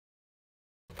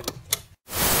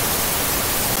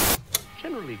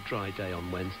generally dry day on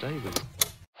Wednesday with...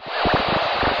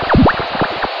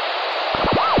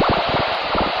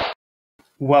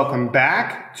 Welcome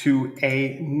back to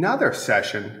another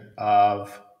session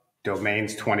of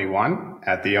Domains 21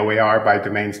 at the OER by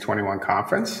Domains 21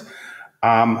 conference.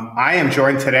 I am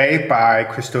joined today by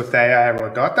Christothea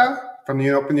Herodotou from the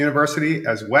Open University,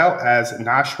 as well as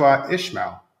Nashwa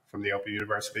Ishmael from the Open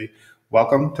University.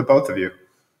 Welcome to both of you.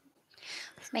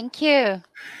 Thank you.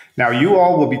 Now, you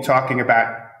all will be talking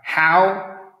about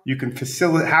how you can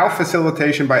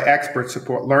facilitation by experts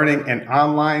support learning and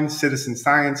online citizen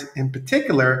science, in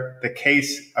particular, the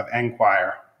case of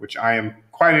nQuire, which I am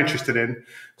quite interested in.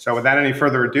 So without any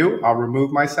further ado, I'll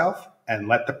remove myself and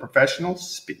let the professionals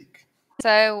speak.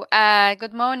 So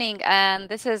good morning, and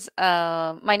this is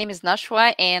my name is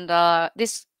Nashwa, and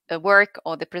this work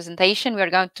or the presentation, we are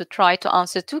going to try to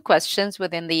answer two questions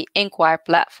within the nQuire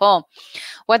platform.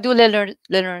 What do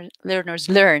learners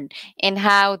learn, and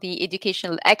how the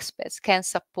educational experts can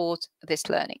support this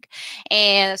learning?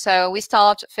 And so we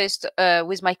start first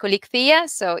with my colleague Thea.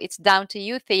 So it's down to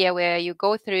you, Thea, where you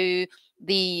go through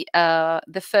the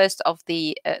first of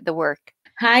the work.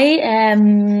 Hi,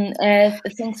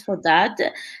 thanks for that.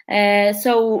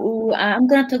 So I'm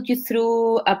going to talk you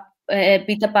through a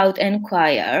bit about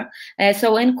nQuire.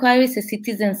 So nQuire is a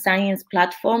citizen science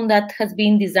platform that has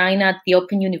been designed at the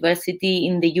Open University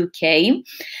in the UK.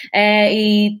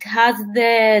 It has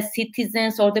the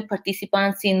citizens or the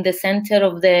participants in the center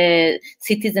of the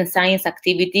citizen science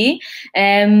activity.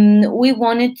 We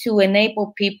wanted to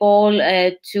enable people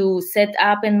to set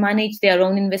up and manage their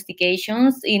own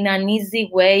investigations in an easy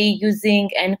way using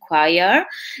nQuire.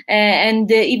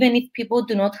 And even if people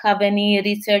do not have any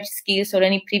research skills or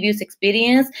any previous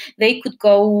experience, they could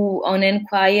go on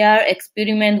nQuire,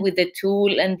 experiment with the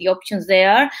tool and the options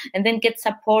there, and then get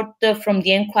support from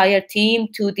the nQuire team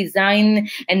to design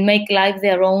and make live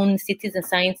their own citizen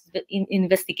science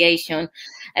investigation.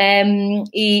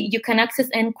 You can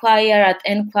access nQuire at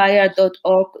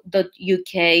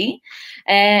nQuire.org.uk,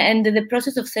 and the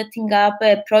process of setting up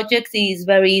projects is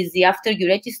very easy. After you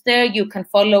register, you can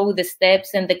follow the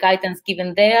steps and the guidance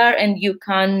given there, and you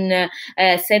can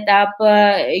set up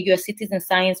your citizen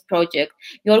science project.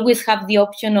 You always have the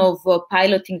option of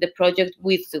piloting the project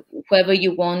with whoever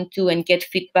you want to and get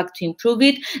feedback to improve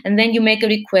it, and then you make a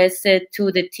request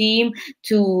to the team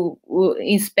to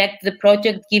inspect the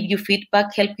project, give you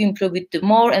feedback, help you improve it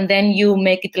more, and then you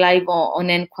make it live on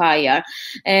nQuire.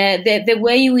 The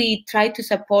way we try to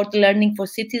support learning for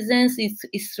citizens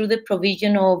is through the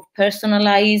provision of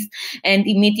personalized and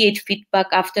immediate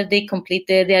feedback after they complete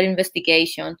their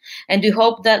investigation. And we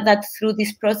hope that through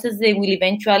this process, they will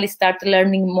eventually start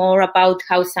learning more about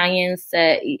how science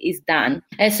is done.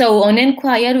 So on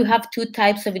nQuire, we have two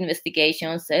types of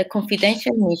investigations: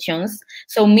 confidential missions.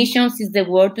 So missions is the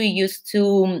word we use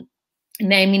to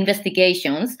name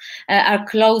investigations, are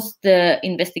closed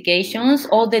investigations.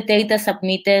 All the data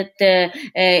submitted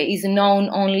is known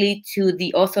only to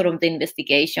the author of the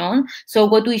investigation. So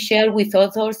what we share with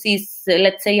authors is,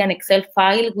 let's say, an Excel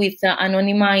file with the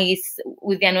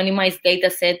anonymized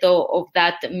data set of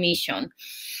that mission.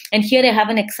 And here I have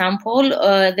an example,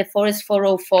 the Forest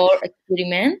 404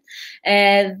 experiment.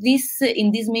 In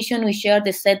this mission, we shared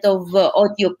a set of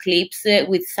audio clips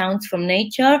with sounds from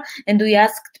nature, and we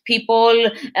asked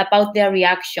people about their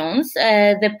reactions.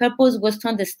 The purpose was to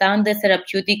understand the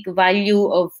therapeutic value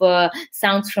of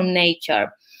sounds from nature.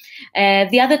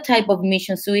 The other type of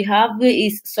missions we have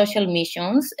is social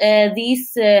missions.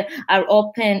 These are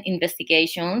open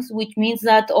investigations, which means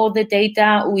that all the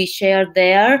data we share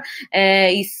there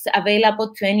is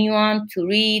available to anyone to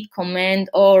read, comment,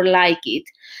 or like it.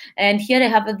 And here I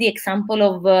have the example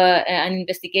of an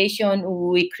investigation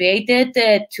we created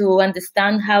to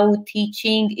understand how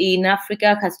teaching in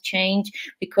Africa has changed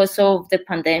because of the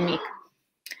pandemic.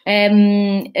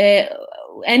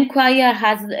 nQuire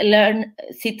has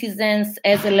citizens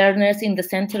as learners in the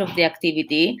center of the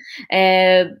activity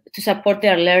to support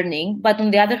their learning. But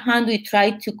on the other hand, we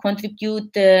try to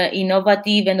contribute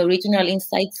innovative and original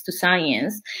insights to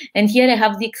science. And here I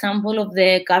have the example of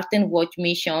the Garden Watch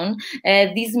mission.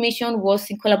 This mission was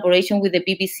in collaboration with the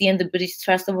BBC and the British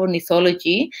Trust of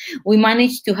Ornithology. We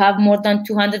managed to have more than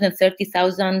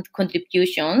 230,000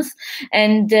 contributions.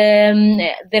 And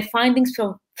the findings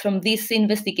from this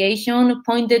investigation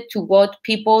pointed to what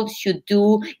people should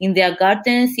do in their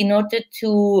gardens in order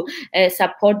to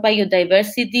support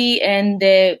biodiversity and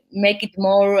make it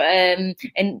more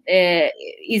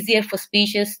easier for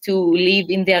species to live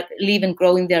and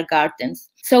grow in their gardens.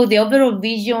 So the overall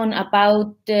vision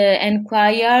about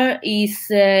nQuire is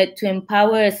to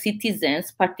empower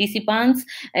citizens, participants,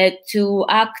 to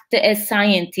act as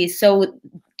scientists. So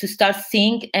to start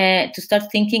thinking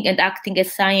and acting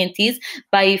as scientists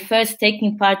by first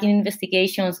taking part in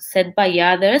investigations set by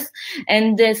others,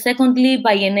 and secondly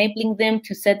by enabling them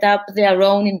to set up their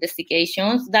own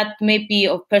investigations that may be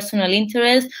of personal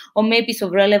interest or maybe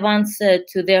of relevance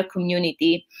to their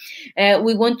community.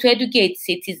 We want to educate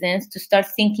citizens to start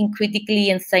thinking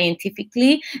critically and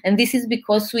scientifically, and this is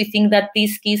because we think that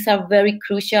these skills are very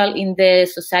crucial in the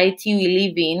society we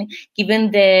live in, given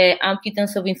the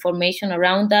abundance of information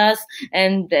around us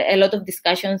and a lot of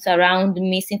discussions around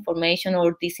misinformation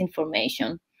or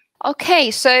disinformation. Okay,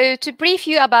 so to brief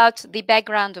you about the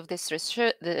background of this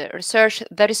research,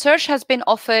 the research has been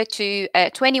offered to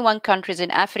 21 countries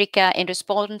in Africa in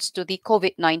response to the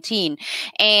COVID-19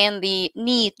 and the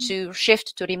need to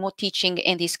shift to remote teaching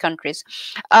in these countries.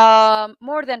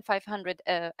 More than 500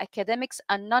 academics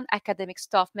and non-academic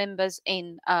staff members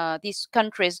in these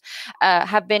countries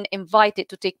have been invited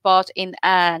to take part in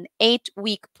an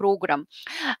 8-week program.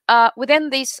 Within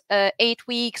these 8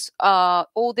 weeks,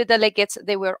 all the delegates,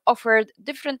 they were offered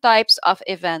different types of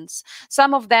events.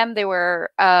 Some of them, they were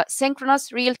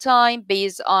synchronous, real-time,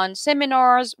 based on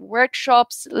seminars,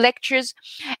 workshops, lectures,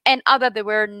 and other they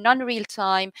were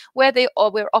non-real-time, where they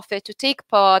were offered to take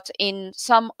part in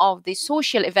some of the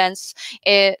social events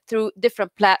through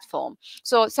different platforms.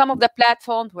 So some of the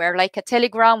platforms were like a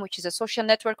Telegram, which is a social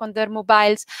network on their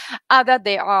mobiles. Other,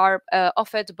 they are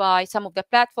offered by some of the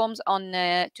platforms on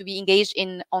to be engaged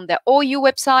in on the OU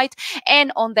website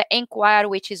and on the nQuire,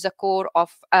 which is the core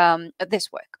of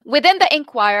this work. Within the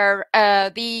nQuire,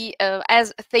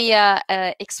 as Thea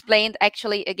explained,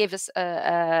 actually gave us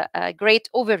a great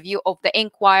overview of the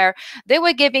nQuire. They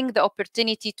were giving the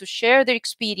opportunity to share their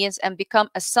experience and become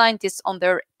a scientist on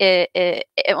their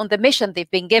on the mission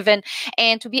they've been given,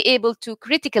 and to be able to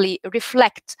critically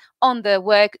reflect on the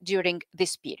work during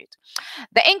this period.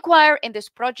 The nQuire in this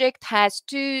project has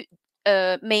two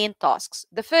main tasks.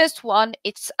 The first one,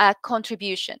 it's a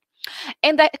contribution.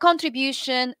 In that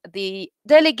contribution, the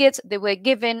delegates, they were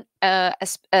given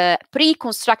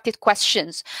pre-constructed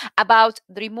questions about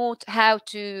the how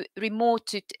to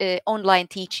remote online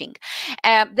teaching.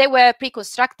 They were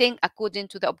pre-constructing according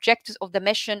to the objectives of the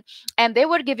mission, and they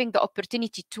were giving the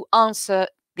opportunity to answer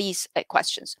these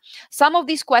questions. Some of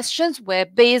these questions were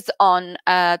based on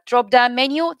a drop-down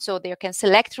menu, so they can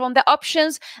select from the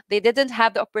options. They didn't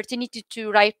have the opportunity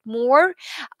to write more.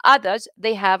 Others,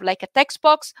 they have like a text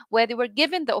box where they were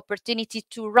given the opportunity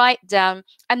to write down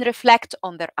and reflect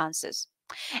on their answers.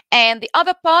 And the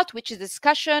other part, which is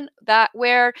discussion, that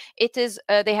where it is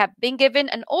they have been given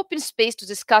an open space to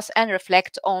discuss and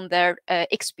reflect on their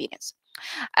experience.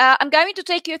 I'm going to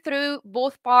take you through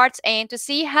both parts and to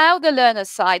see how the learner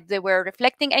side, they were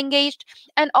reflecting, engaged,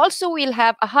 and also we'll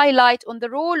have a highlight on the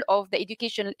role of the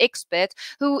educational expert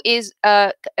who is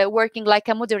working like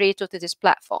a moderator to this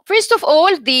platform. First of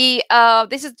all,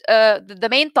 this is the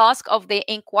main task of the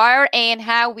nQuire, and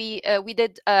how we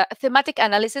did a thematic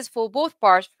analysis for both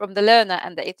parts, from the learner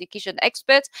and the education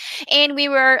expert. And we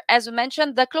were, as we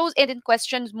mentioned, the closed-ended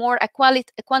questions more a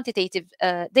quantitative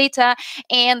data,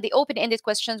 and the open-ended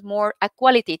questions more a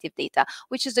qualitative data,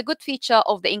 which is a good feature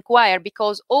of the nQuire,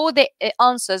 because all the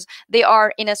answers, they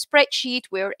are in a spreadsheet.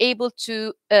 We're able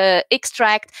to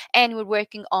extract, and we're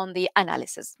working on the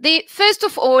analysis. First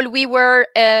of all, we were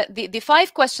the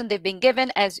 5 questions they've been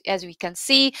given, as we can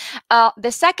see.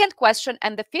 The second question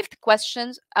and the 5th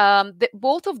questions,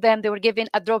 both of them, they were given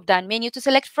a drop-down menu to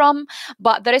select from,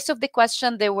 but the rest of the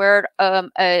question, they were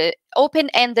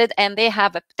open-ended, and they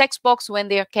have a text box when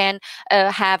they can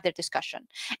have their discussion.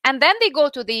 And then they go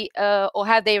to the or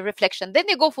have their reflection. Then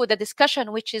they go for the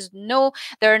discussion, which is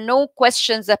there are no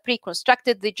questions that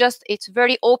pre-constructed. It's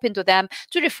very open to them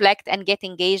to reflect and get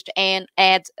engaged and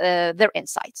add their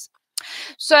insights.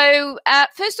 So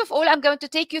first of all, I'm going to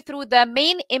take you through the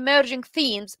main emerging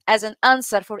themes as an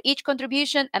answer for each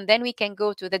contribution, and then we can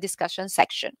go to the discussion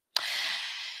section.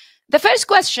 The first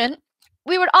question,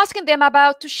 we were asking them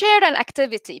about to share an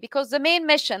activity, because the main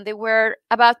mission, they were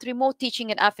about remote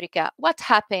teaching in Africa. What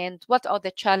happened? What are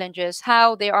the challenges?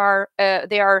 How their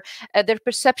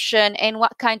perception, and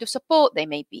what kind of support they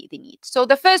need. So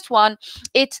the first one,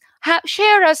 it's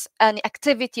share us an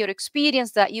activity or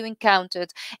experience that you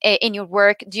encountered in your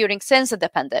work since the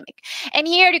pandemic. And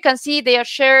here you can see they are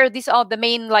shared. These are the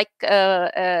main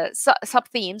sub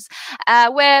themes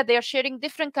where they are sharing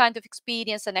different kind of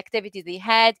experience and activity they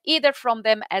had, either from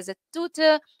them as a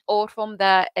tutor or from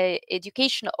the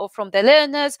education or from the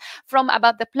learners, from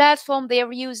about the platform they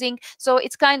are using. So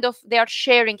it's kind of they are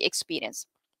sharing experience.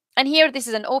 And here this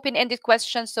is an open-ended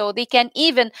question, so they can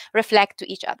even reflect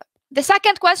to each other. The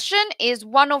second question is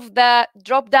one of the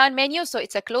drop-down menus. So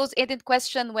it's a closed-ended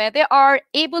question where they are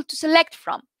able to select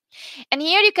from. And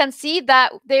here you can see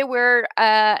that they were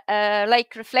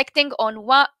reflecting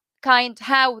on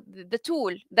how the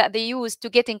tool that they use to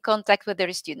get in contact with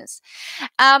their students.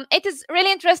 It is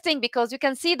really interesting because you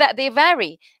can see that they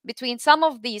vary between some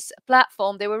of these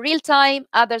platforms. They were real-time,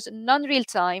 others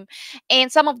non-real-time,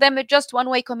 and some of them are just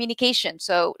one-way communication,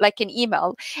 so like an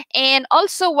email. And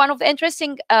also one of the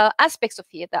interesting aspects of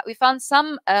here that we found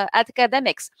some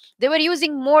academics, they were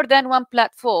using more than one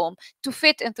platform to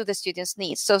fit into the students'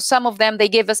 needs. So some of them, they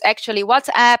gave us actually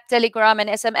WhatsApp, Telegram,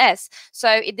 and SMS. So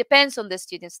it depends on the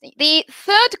students' needs. The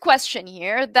third question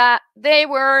here that they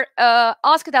were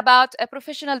asked about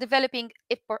professional developing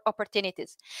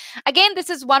opportunities. Again, this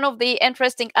is one of the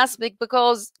interesting aspects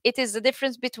because it is the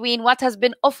difference between what has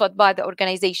been offered by the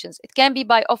organizations. It can be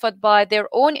offered by their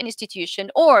own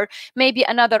institution or maybe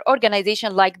another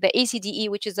organization like the ACDE,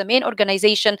 which is the main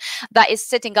organization that is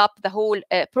setting up the whole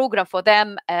program for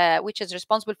them, which is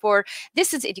responsible for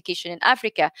distance education in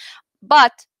Africa.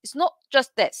 But it's not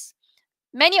just this.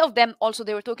 Many of them also,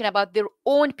 they were talking about their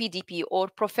own PDP or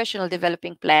professional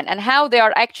developing plan and how they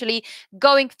are actually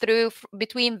going through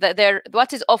between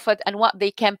what is offered and what they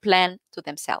can plan to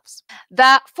themselves.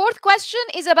 The fourth question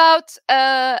is about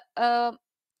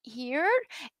here.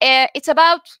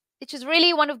 It is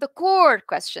really one of the core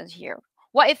questions here.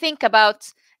 What you think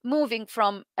about moving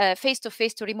from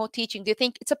face-to-face to remote teaching? Do you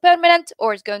think it's a permanent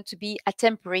or it's going to be a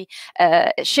temporary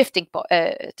shifting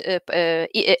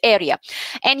area?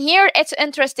 And here it's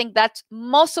interesting that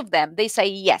most of them, they say,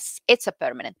 yes, it's a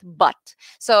permanent, but.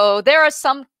 So there are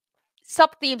some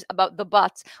sub-themes about the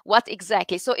but, what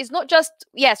exactly. So it's not just,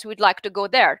 yes, we'd like to go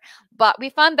there, but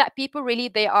we found that people really,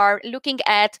 they are looking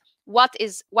at what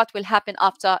will happen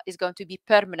after is going to be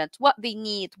permanent, what they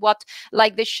need, what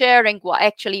like the sharing, what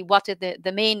is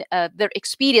the main their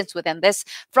experience within this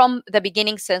from the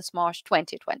beginning since March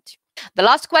 2020. The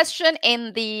last question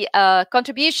in the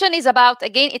contribution is about,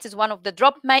 again, it is one of the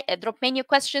drop menu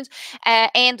questions,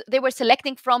 and they were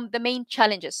selecting from the main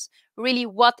challenges, really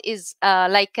what is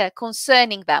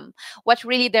concerning them, what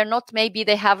really they're not, maybe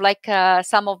they have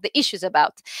some of the issues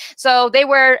about. So they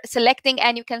were selecting,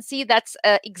 and you can see that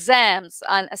exams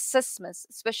and assessments,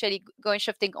 especially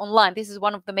shifting online, this is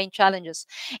one of the main challenges.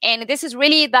 And this is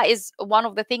really, that is one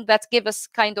of the things that give us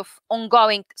kind of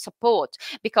ongoing support,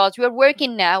 because we're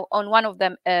working now on one of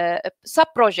them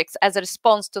sub-projects as a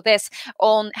response to this,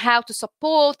 on how to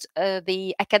support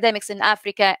the academics in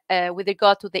Africa with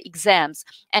regard to the exams,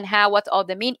 and what are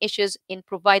the main issues in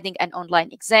providing an online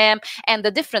exam and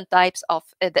the different types of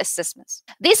the assessments.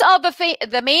 These are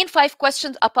the main 5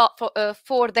 questions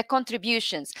for the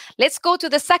contributions. Let's go to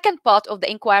the second part of the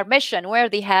nQuire mission, where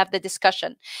they have the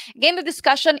discussion. Again, the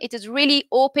discussion, it is really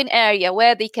open area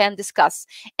where they can discuss.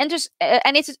 And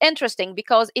it is interesting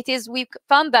because we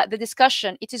found that the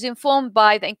discussion, it is informed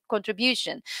by the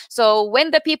contribution. So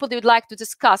when the people would like to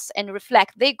discuss and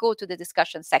reflect, they go to the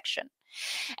discussion section.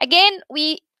 Again,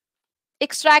 we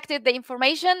extracted the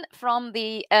information from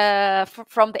the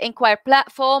nQuire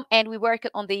platform, and we worked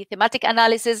on the thematic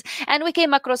analysis, and we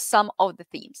came across some of the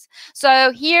themes.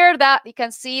 So here that you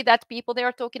can see that people, they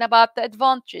are talking about the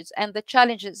advantages and the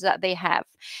challenges that they have.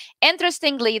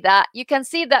 Interestingly, that you can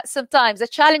see that sometimes a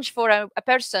challenge for a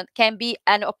person can be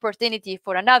an opportunity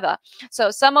for another.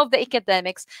 So some of the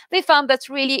academics, they found that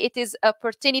really it is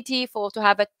opportunity to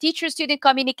have a teacher-student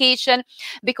communication,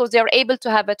 because they are able to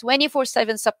have a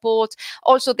 24/7 support.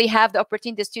 Also, they have the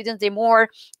opportunity, the students, they more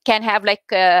can have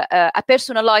a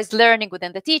personalized learning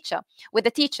within the teacher, with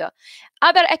the teacher.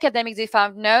 Other academics, they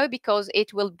found no, because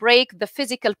it will break the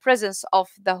physical presence of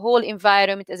the whole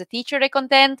environment as a teacher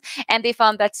content, and they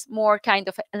found that's more kind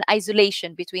of an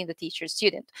isolation between the teacher and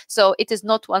student. So it is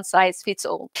not one size fits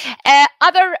all.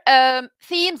 Other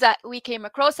themes that we came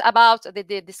across about,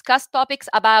 they discussed topics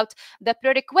about the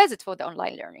prerequisite for the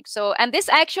online learning. So, and this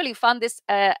actually found this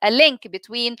a link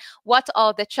between what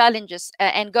are the challenges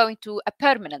and going to a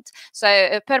permanent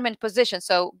position.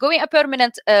 So going a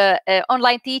permanent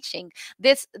online teaching,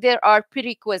 there are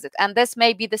prerequisites, and this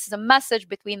is a message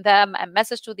between them, a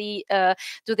message to their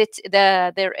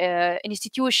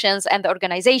institutions and the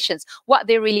organizations, what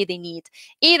they need,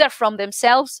 either from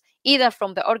themselves, either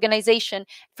from the organization,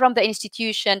 from the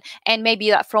institution, and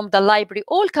maybe from the library,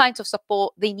 all kinds of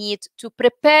support they need to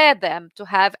prepare them to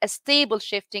have a stable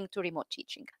shifting to remote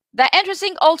teaching. The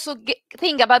interesting also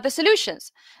thing about the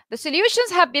solutions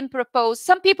have been proposed.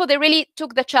 Some people, they really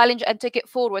took the challenge and took it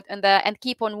forward and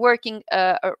keep on working,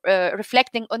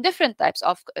 reflecting on different types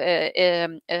of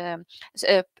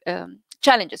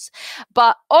challenges.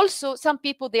 But also some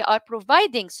people, they are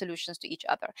providing solutions to each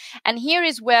other. And here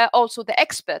is where also the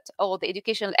expert or the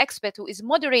educational expert who is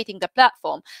moderating the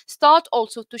platform start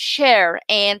also to share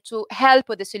and to help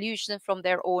with the solution from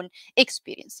their own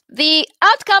experience. The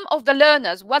outcome of the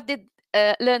learners, what did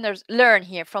learners learn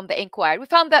here from the nQuire? We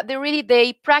found that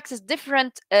they practice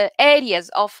different areas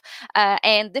of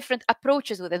and different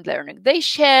approaches within learning. They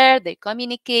share, they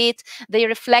communicate, they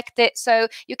reflect it. So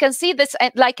you can see this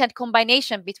like a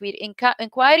combination between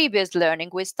inquiry-based learning.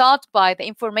 We start by the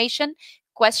information,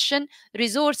 question,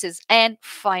 resources, and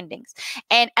findings.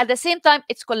 And at the same time,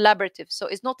 it's collaborative. So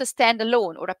it's not a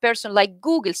standalone or a person like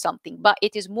Google something, but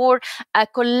it is more a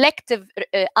collective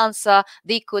answer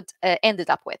they could end it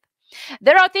up with.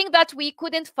 There are things that we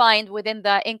couldn't find within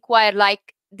the nQuire,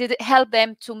 like did it help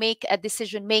them to make a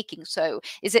decision making? So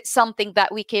is it something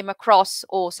that we came across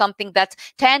or something that's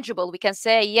tangible? We can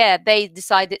say, yeah, they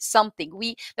decided something.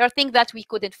 There are things that we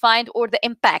couldn't find, or the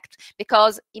impact,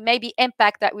 because it may be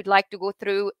impact that we'd like to go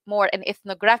through more an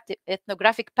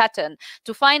ethnographic pattern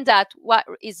to find out what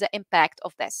is the impact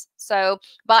of this. So,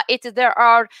 but there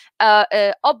are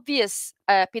obvious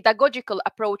pedagogical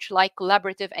approach like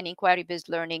collaborative and inquiry-based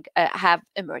learning have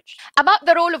emerged. About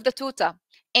the role of the tutor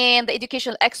and the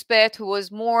educational expert, who was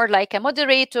more like a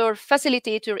moderator,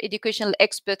 facilitator, educational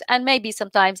expert, and maybe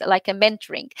sometimes like a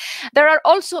mentoring. There are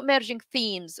also emerging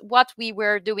themes, what we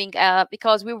were doing,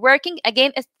 because we're working,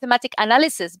 again, a thematic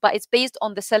analysis, but it's based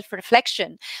on the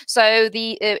self-reflection. So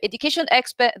the education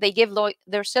expert, they give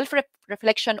their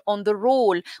self-reflection on the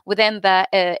role within the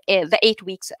 8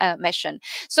 weeks mission.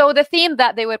 So the theme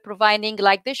that they were providing,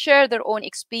 like they share their own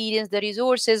experience, the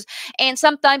resources, and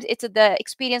sometimes it's the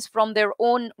experience from their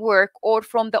own work or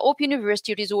from the Open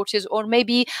University resources, or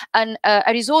maybe a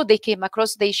result they came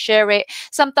across, they share it.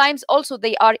 Sometimes also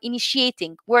they are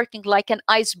initiating, working like an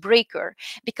icebreaker,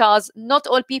 because not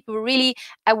all people are really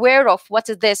aware of what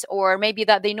is this, or maybe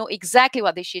that they know exactly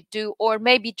what they should do, or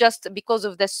maybe just because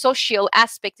of the social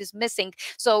aspect is missing.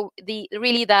 So the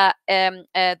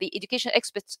education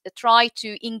experts try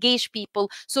to engage people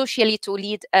socially to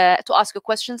lead to ask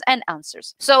questions and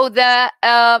answers. So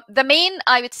the main,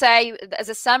 I would say, as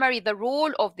a summary, the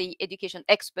role of the education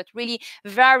expert really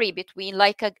vary between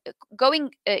like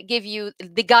give you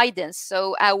the guidance,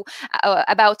 so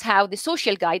about how the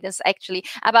social guidance actually,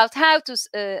 about how to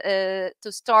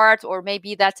start, or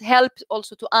maybe that help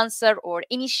also to answer or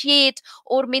initiate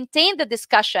or maintain the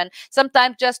discussion,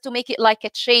 sometimes just to make it like a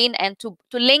chain and to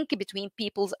link between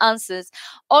people's answers.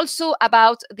 Also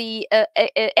about the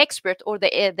expert or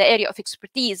the area of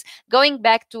expertise, going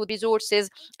back to resources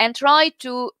and try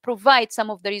to provide some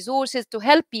of the resources to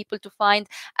help people to find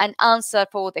an answer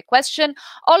for the question.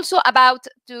 Also about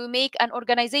to make an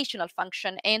organizational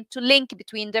function and to link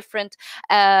between different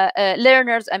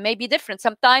learners, and maybe different.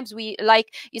 Sometimes we,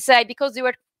 like you say, because they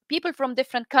were people from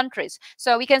different countries.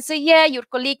 So we can say, yeah, your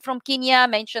colleague from Kenya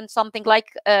mentioned something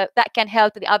like that can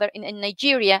help the other in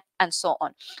Nigeria, and so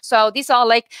on. So these are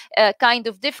like kind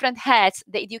of different hats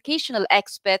the educational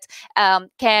expert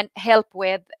can help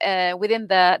with within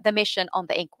the mission on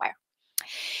the nQuire.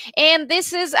 And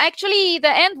this is actually the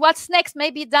end. What's next?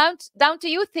 Maybe down to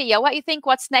you, Thea. What do you think?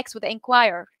 What's next with the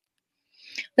nQuire?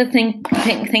 Well,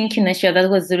 thank you, Nasha. That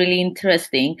was really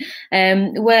interesting.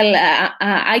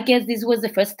 I guess this was the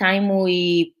first time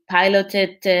we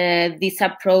piloted this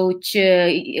approach,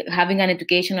 having an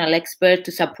educational expert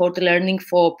to support learning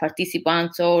for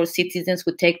participants or citizens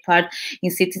who take part in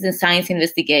citizen science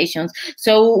investigations.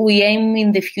 So we aim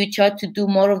in the future to do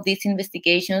more of these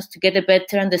investigations to get a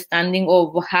better understanding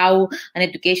of how an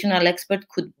educational expert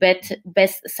could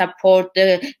best support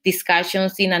the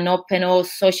discussions in an open or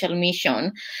social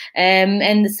mission.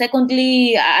 And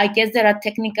secondly, I guess there are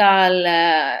technical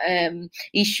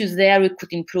issues there we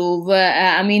could improve.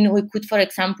 I mean, mean, we could, for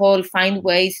example, find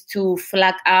ways to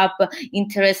flag up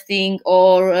interesting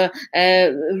or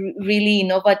really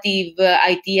innovative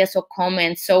ideas or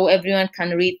comments, so everyone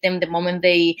can read them the moment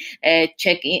they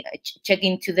check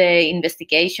into the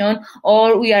investigation.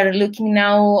 Or we are looking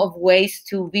now of ways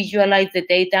to visualize the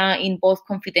data in both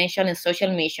confidential and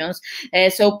social missions,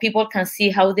 so people can see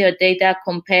how their data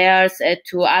compares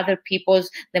to other people's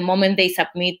the moment they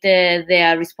submit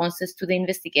their responses to the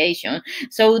investigation.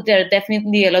 So there are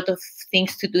definitely a lot of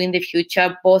things to do in the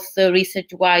future, both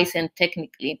research-wise and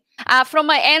technically. From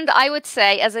my end, I would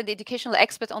say, as an educational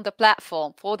expert on the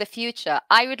platform for the future,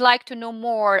 I would like to know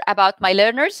more about my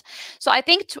learners. So I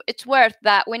think it's worth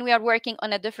that when we are working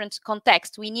on a different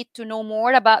context, we need to know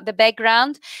more about the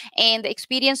background and the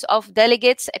experience of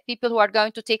delegates, people who are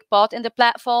going to take part in the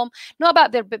platform, know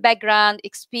about their background,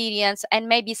 experience, and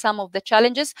maybe some of the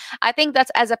challenges. I think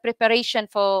that's as a preparation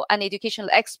for an educational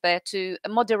expert to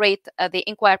moderate the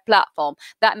nQuire platform.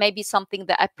 That may be something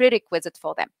that a prerequisite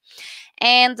for them.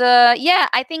 And yeah,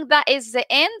 I think that is the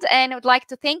end, and I would like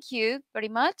to thank you very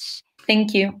much.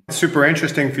 Thank you. It's super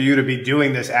interesting for you to be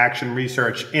doing this action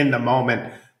research in the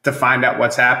moment to find out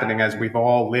what's happening, as we've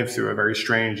all lived through a very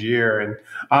strange year, and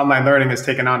online learning has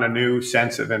taken on a new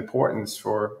sense of importance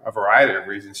for a variety of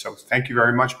reasons. So thank you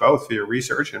very much both for your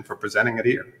research and for presenting it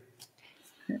here.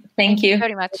 Thank you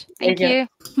very much. Thank you.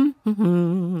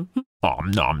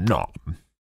 Nom nom nom.